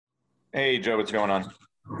Hey, Joe, what's going on?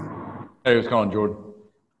 Hey, what's going on, Jordan?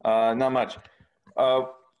 Not much. Uh,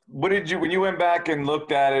 what did you, when you went back and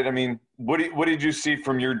looked at it, I mean, what did you see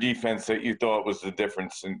from your defense that you thought was the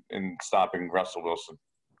difference in stopping Russell Wilson?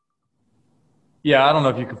 Yeah, I don't know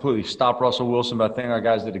if you completely stop Russell Wilson, but I think our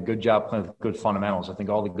guys did a good job playing with good fundamentals. I think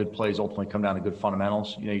all the good plays ultimately come down to good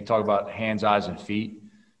fundamentals. You talk about hands, eyes, and feet.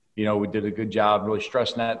 We did a good job really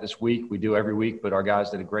stressing that this week. We do every week, but our guys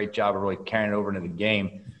did a great job of really carrying it over into the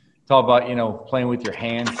game. Talk about, playing with your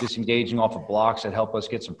hands, disengaging off of blocks that help us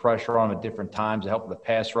get some pressure on them at different times, to help with the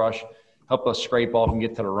pass rush, help us scrape off and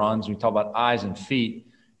get to the runs. We talk about eyes and feet.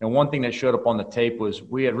 And one thing that showed up on the tape was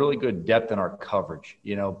we had really good depth in our coverage,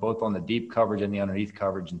 both on the deep coverage and the underneath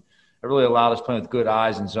coverage. And it really allowed us playing with good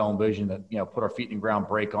eyes and zone vision to, put our feet in the ground,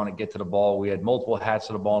 break on it, get to the ball. We had multiple hats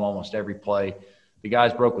to the ball in almost every play. The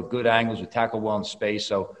guys broke with good angles. We tackled well in space.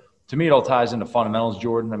 So to me, it all ties into fundamentals,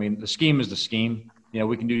 Jordan. I mean, the scheme is the scheme.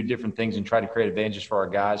 We can do different things and try to create advantages for our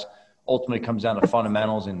guys. Ultimately, it comes down to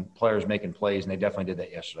fundamentals and players making plays, and they definitely did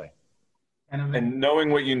that yesterday. And knowing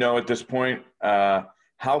what you know at this point,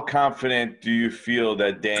 how confident do you feel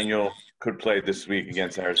that Daniel could play this week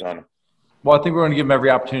against Arizona? Well, I think we're going to give him every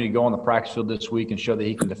opportunity to go on the practice field this week and show that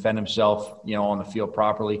he can defend himself, on the field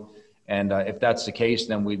properly. And if that's the case,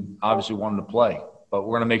 then we obviously want him to play. But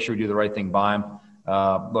we're going to make sure we do the right thing by him.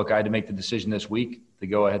 Look, I had to make the decision this week to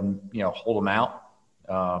go ahead and, hold him out.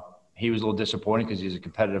 He was a little disappointed because he's a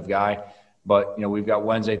competitive guy. But, we've got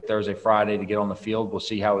Wednesday, Thursday, Friday to get on the field. We'll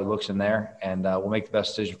see how he looks in there, and we'll make the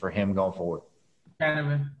best decision for him going forward.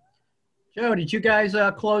 Joe, did you guys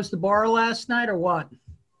close the bar last night or what?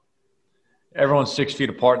 Everyone's 6 feet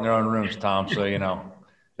apart in their own rooms, Tom. So,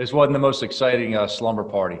 this wasn't the most exciting slumber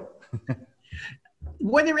party.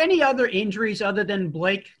 Were there any other injuries other than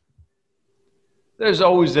Blake? There's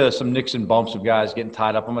always some nicks and bumps of guys getting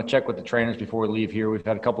tied up. I'm going to check with the trainers before we leave here. We've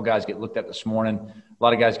had a couple guys get looked at this morning. A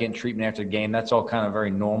lot of guys getting treatment after the game. That's all kind of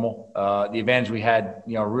very normal. The advantage we had,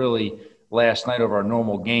 really last night over our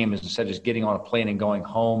normal game is instead of just getting on a plane and going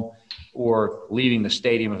home or leaving the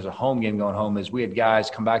stadium as a home game going home is we had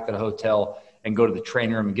guys come back to the hotel and go to the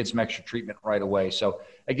training room and get some extra treatment right away. So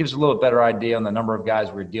it gives a little better idea on the number of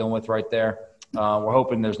guys we're dealing with right there. We're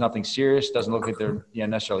hoping there's nothing serious. Doesn't look like there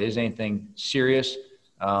necessarily is anything serious,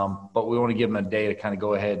 but we want to give them a day to kind of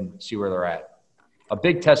go ahead and see where they're at. A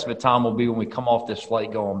big test of it, Tom, will be when we come off this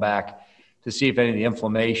flight going back to see if any of the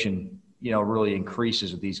inflammation, really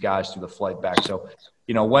increases with these guys through the flight back. So,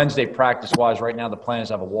 Wednesday practice-wise, right now the plan is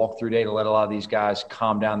to have a walkthrough day to let a lot of these guys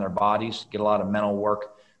calm down their bodies, get a lot of mental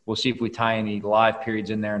work. We'll see if we tie any live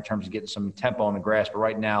periods in there in terms of getting some tempo on the grass. But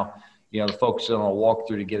right now, the focus is on a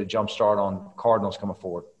walkthrough to get a jump start on Cardinals coming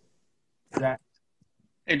forward.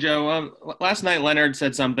 Hey, Joe, last night Leonard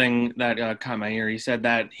said something that caught my ear. He said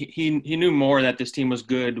that he knew more that this team was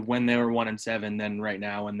good when they were 1-7 than right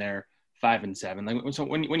now when they're 5-7. Like, so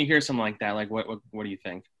when you hear something like that, like what do you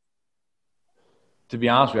think? To be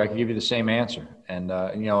honest with you, I could give you the same answer. And,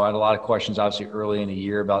 I had a lot of questions, obviously, early in the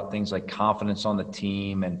year about things like confidence on the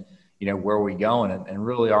team and, where are we going? And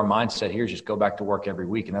really our mindset here is just go back to work every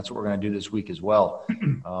week. And that's what we're going to do this week as well.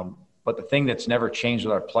 But the thing that's never changed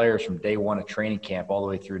with our players from day one of training camp all the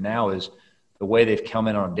way through now is the way they've come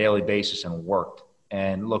in on a daily basis and worked.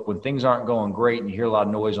 And look, when things aren't going great and you hear a lot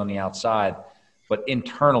of noise on the outside, but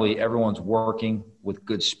internally everyone's working with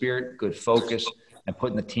good spirit, good focus, and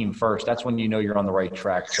putting the team first, that's when you're on the right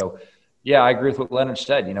track. So, yeah, I agree with what Leonard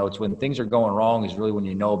said. It's when things are going wrong is really when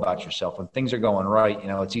you know about yourself. When things are going right,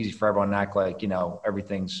 it's easy for everyone to act like,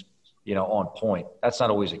 everything's, on point. That's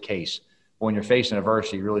not always the case. But when you're facing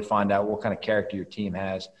adversity, you really find out what kind of character your team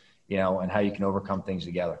has, and how you can overcome things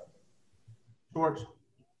together. George.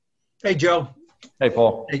 Hey, Joe. Hey,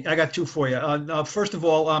 Paul. Hey, I got two for you. First of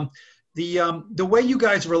all, the way you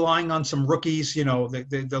guys are relying on some rookies,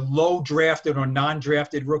 the low drafted or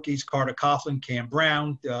non-drafted rookies, Carter Coughlin, Cam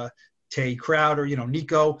Brown, Tay Crowder,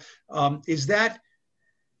 Nico, is that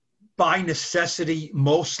by necessity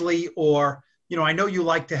mostly, or, I know you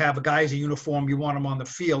like to have a guy as a uniform, you want them on the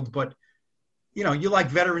field, but, you like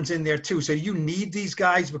veterans in there too. So do you need these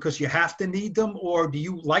guys because you have to need them, or do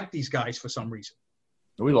you like these guys for some reason?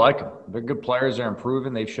 We like them. They're good players. They're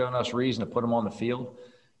improving. They've shown us reason to put them on the field.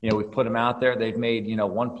 We've put them out there. They've made,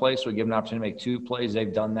 one play, so we give them an opportunity to make two plays.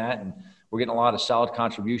 They've done that. And we're getting a lot of solid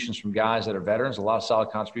contributions from guys that are veterans, a lot of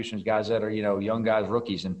solid contributions, guys that are, young guys,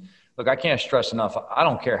 rookies. And look, I can't stress enough. I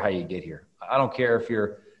don't care how you get here. I don't care if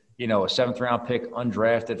you're, a seventh-round pick,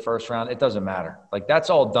 undrafted, first round. It doesn't matter. Like, that's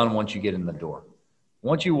all done once you get in the door.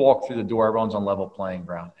 Once you walk through the door, everyone's on level playing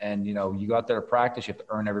ground. And, you go out there to practice. You have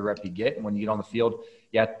to earn every rep you get. And when you get on the field,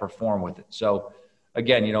 you have to perform with it. So,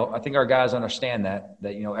 again, I think our guys understand that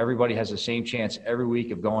everybody has the same chance every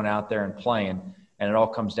week of going out there and playing, and it all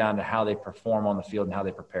comes down to how they perform on the field and how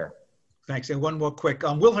they prepare. Thanks. And one more quick.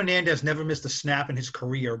 Will Hernandez never missed a snap in his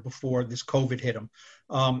career before this COVID hit him.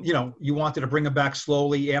 You wanted to bring him back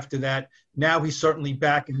slowly after that. Now he's certainly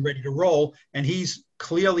back and ready to roll, and he's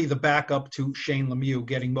clearly the backup to Shane Lemieux,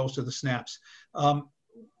 getting most of the snaps.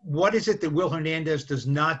 What is it that Will Hernandez does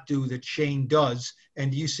not do that Shane does?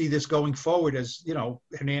 And do you see this going forward as,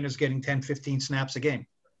 Hernandez getting 10, 15 snaps a game?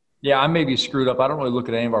 Yeah, I may be screwed up. I don't really look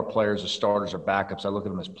at any of our players as starters or backups. I look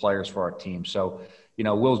at them as players for our team. So,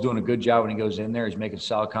 Will's doing a good job when he goes in there. He's making a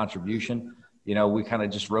solid contribution. We kind of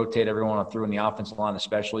just rotate everyone through in the offensive line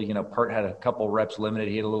especially. Pert had a couple reps limited.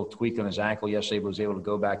 He had a little tweak on his ankle yesterday, but was able to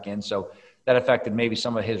go back in. So that affected maybe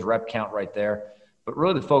some of his rep count right there. But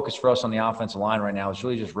really the focus for us on the offensive line right now is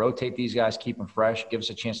really just rotate these guys, keep them fresh, give us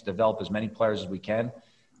a chance to develop as many players as we can,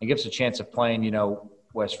 and give us a chance of playing,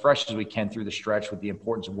 as fresh as we can through the stretch with the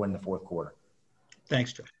importance of winning the fourth quarter.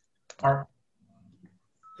 Thanks, Joe. All right.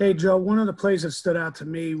 Hey, Joe, one of the plays that stood out to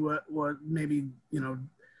me, what maybe,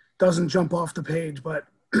 doesn't jump off the page, but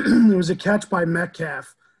it was a catch by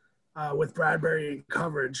Metcalf with Bradbury in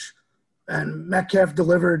coverage. And Metcalf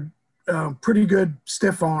delivered pretty good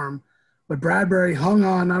stiff arm, but Bradbury hung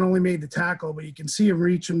on, not only made the tackle, but you can see him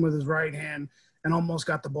reaching with his right hand and almost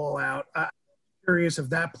got the ball out. I'm curious if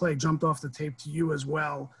that play jumped off the tape to you as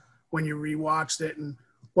well when you rewatched it, and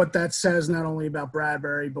what that says not only about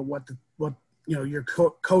Bradbury, but what you're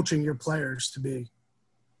coaching your players to be.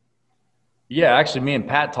 Yeah, actually, me and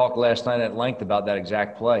Pat talked last night at length about that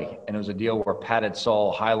exact play, and it was a deal where Pat had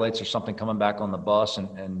saw highlights or something coming back on the bus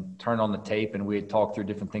and turned on the tape, and we had talked through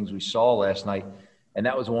different things we saw last night, and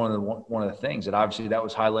that was one of the things that obviously that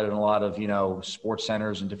was highlighted in a lot of sports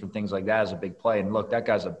centers and different things like that as a big play. And look, that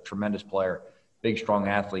guy's a tremendous player, big, strong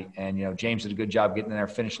athlete, and James did a good job getting in there,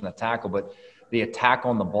 finishing the tackle, but the attack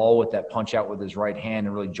on the ball with that punch out with his right hand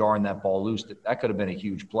and really jarring that ball loose, that could have been a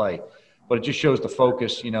huge play. But it just shows the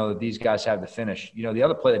focus, that these guys have to finish. The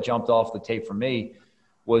other play that jumped off the tape for me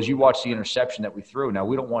was you watch the interception that we threw. Now,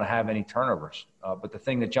 we don't want to have any turnovers. But the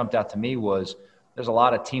thing that jumped out to me was there's a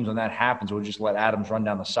lot of teams when that happens will just let Adams run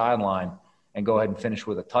down the sideline and go ahead and finish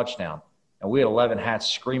with a touchdown. And we had 11 hats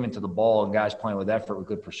screaming to the ball and guys playing with effort with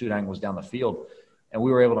good pursuit angles down the field. And we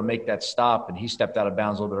were able to make that stop, and he stepped out of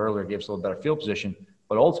bounds a little bit earlier, gave us a little better field position.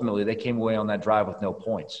 But ultimately, they came away on that drive with no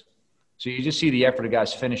points. So you just see the effort of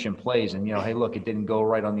guys finishing plays. And, hey, look, it didn't go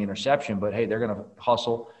right on the interception, but, hey, they're going to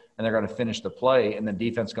hustle and they're going to finish the play, and the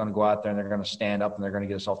defense is going to go out there and they're going to stand up and they're going to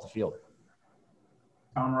get us off the field.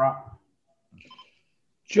 Tom Rock.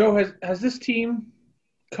 Joe, has this team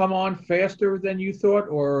come on faster than you thought,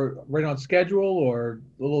 or right on schedule, or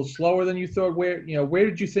a little slower than you thought? Where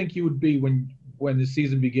did you think you would be when the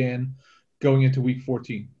season began going into week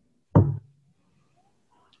 14?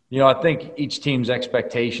 I think each team's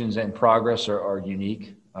expectations and progress are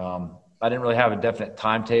unique. I didn't really have a definite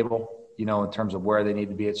timetable, in terms of where they need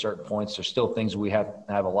to be at certain points. There's still things we have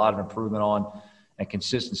a lot of improvement on and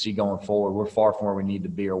consistency going forward. We're far from where we need to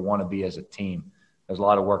be or want to be as a team. There's a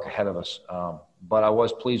lot of work ahead of us. But I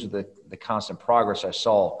was pleased with the constant progress I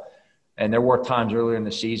saw. And there were times earlier in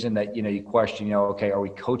the season that, you question, okay, are we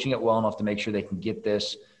coaching it well enough to make sure they can get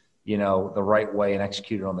this, the right way and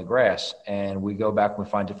execute it on the grass? And we go back and we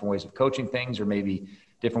find different ways of coaching things, or maybe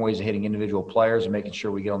different ways of hitting individual players and making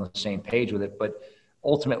sure we get on the same page with it. But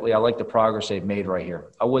ultimately, I like the progress they've made right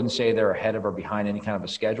here. I wouldn't say they're ahead of or behind any kind of a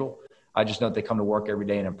schedule. I just know that they come to work every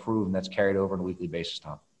day and improve, and that's carried over on a weekly basis,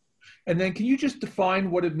 Tom. And then can you just define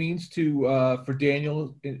what it means for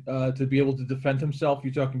Daniel to be able to defend himself?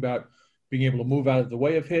 You're talking about being able to move out of the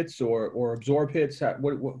way of hits or absorb hits.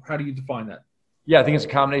 How do you define that? Yeah, I think it's a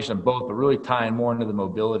combination of both, but really tying more into the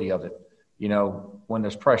mobility of it. When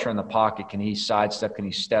there's pressure in the pocket, can he sidestep? Can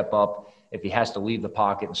he step up? If he has to leave the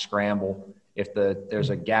pocket and scramble, if there's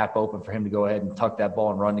a gap open for him to go ahead and tuck that ball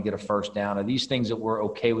and run to get a first down, are these things that we're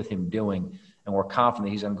okay with him doing, and we're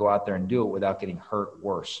confident he's going to go out there and do it without getting hurt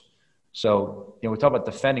worse. So, we talk about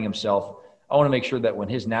defending himself. I want to make sure that when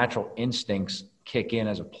his natural instincts kick in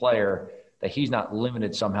as a player, that he's not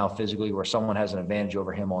limited somehow physically where someone has an advantage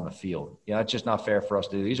over him on the field. It's just not fair for us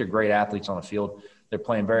to do. These are great athletes on the field. They're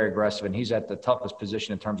playing very aggressive, and he's at the toughest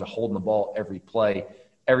position in terms of holding the ball every play,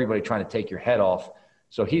 everybody trying to take your head off.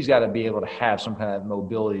 So he's got to be able to have some kind of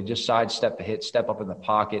mobility, just sidestep a hit, step up in the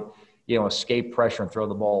pocket, escape pressure and throw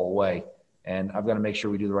the ball away. And I've got to make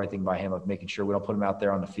sure we do the right thing by him of making sure we don't put him out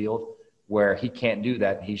there on the field where he can't do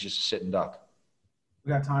that. He's just a sitting duck.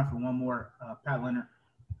 We got time for one more. Pat Leonard.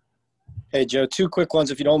 Hey, Joe, two quick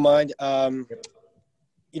ones, if you don't mind.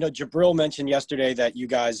 Jabril mentioned yesterday that you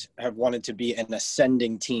guys have wanted to be an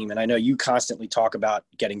ascending team. And I know you constantly talk about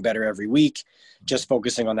getting better every week, just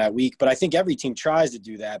focusing on that week. But I think every team tries to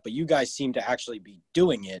do that, but you guys seem to actually be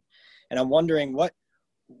doing it. And I'm wondering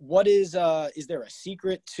what is there a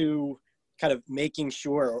secret to kind of making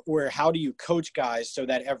sure, or how do you coach guys so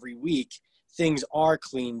that every week things are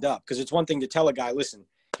cleaned up? Because it's one thing to tell a guy, listen,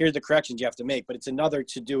 here's the corrections you have to make, but it's another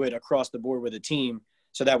to do it across the board with a team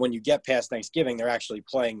so that when you get past Thanksgiving, they're actually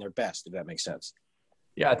playing their best, if that makes sense.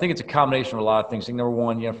 Yeah, I think it's a combination of a lot of things. I think number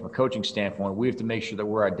one, from a coaching standpoint, we have to make sure that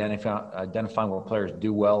we're identifying where players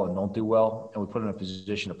do well and don't do well, and we put them in a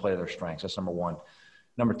position to play to their strengths. That's number one.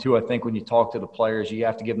 Number two, I think when you talk to the players, you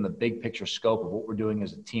have to give them the big picture scope of what we're doing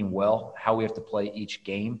as a team well, how we have to play each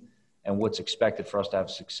game, and what's expected for us to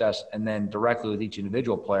have success. And then directly with each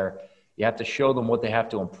individual player, you have to show them what they have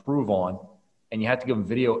to improve on, and you have to give them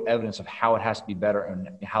video evidence of how it has to be better and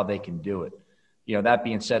how they can do it. That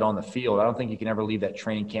being said, on the field, I don't think you can ever leave that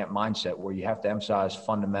training camp mindset where you have to emphasize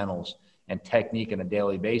fundamentals and technique on a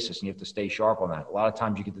daily basis, and you have to stay sharp on that. A lot of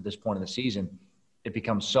times you get to this point in the season, it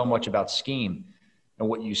becomes so much about scheme. And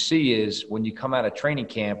what you see is when you come out of training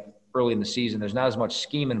camp early in the season, there's not as much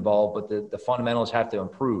scheme involved, but the fundamentals have to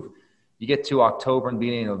improve. You get to October and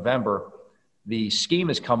beginning of November, the scheme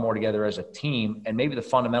has come more together as a team, and maybe the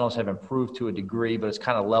fundamentals have improved to a degree, but it's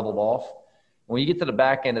kind of leveled off. When you get to the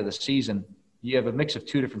back end of the season, you have a mix of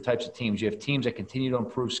two different types of teams. You have teams that continue to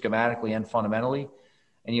improve schematically and fundamentally,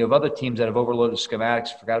 and you have other teams that have overloaded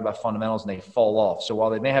schematics, forgot about fundamentals, and they fall off. So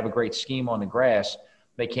while they may have a great scheme on the grass,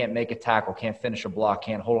 they can't make a tackle, can't finish a block,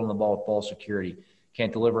 can't hold on the ball with ball security,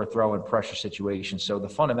 can't deliver a throw in pressure situations. So the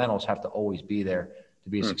fundamentals have to always be there to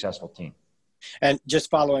be a successful team. And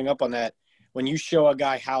just following up on that, when you show a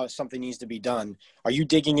guy how something needs to be done, are you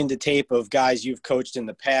digging into tape of guys you've coached in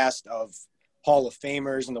the past, of Hall of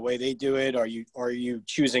Famers and the way they do it? Or are you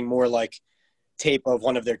choosing more like tape of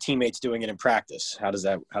one of their teammates doing it in practice? How does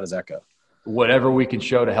that go? Whatever we can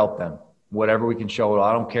show to help them, whatever we can show.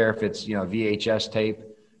 I don't care if it's, VHS tape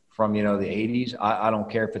from, the 80s. I don't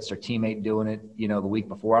care if it's their teammate doing it, the week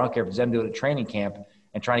before. I don't care if it's them doing it at training camp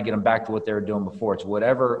and trying to get them back to what they were doing before. It's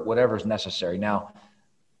whatever's necessary. Now,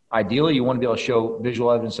 ideally, you want to be able to show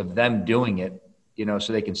visual evidence of them doing it,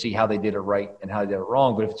 so they can see how they did it right and how they did it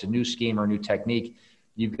wrong. But if it's a new scheme or a new technique,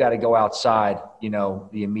 you've got to go outside, the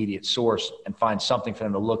immediate source and find something for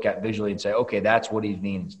them to look at visually and say, okay, that's what he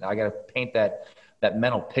means. Now I got to paint that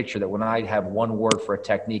mental picture that when I have one word for a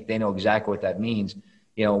technique, they know exactly what that means,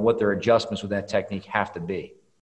 what their adjustments with that technique have to be.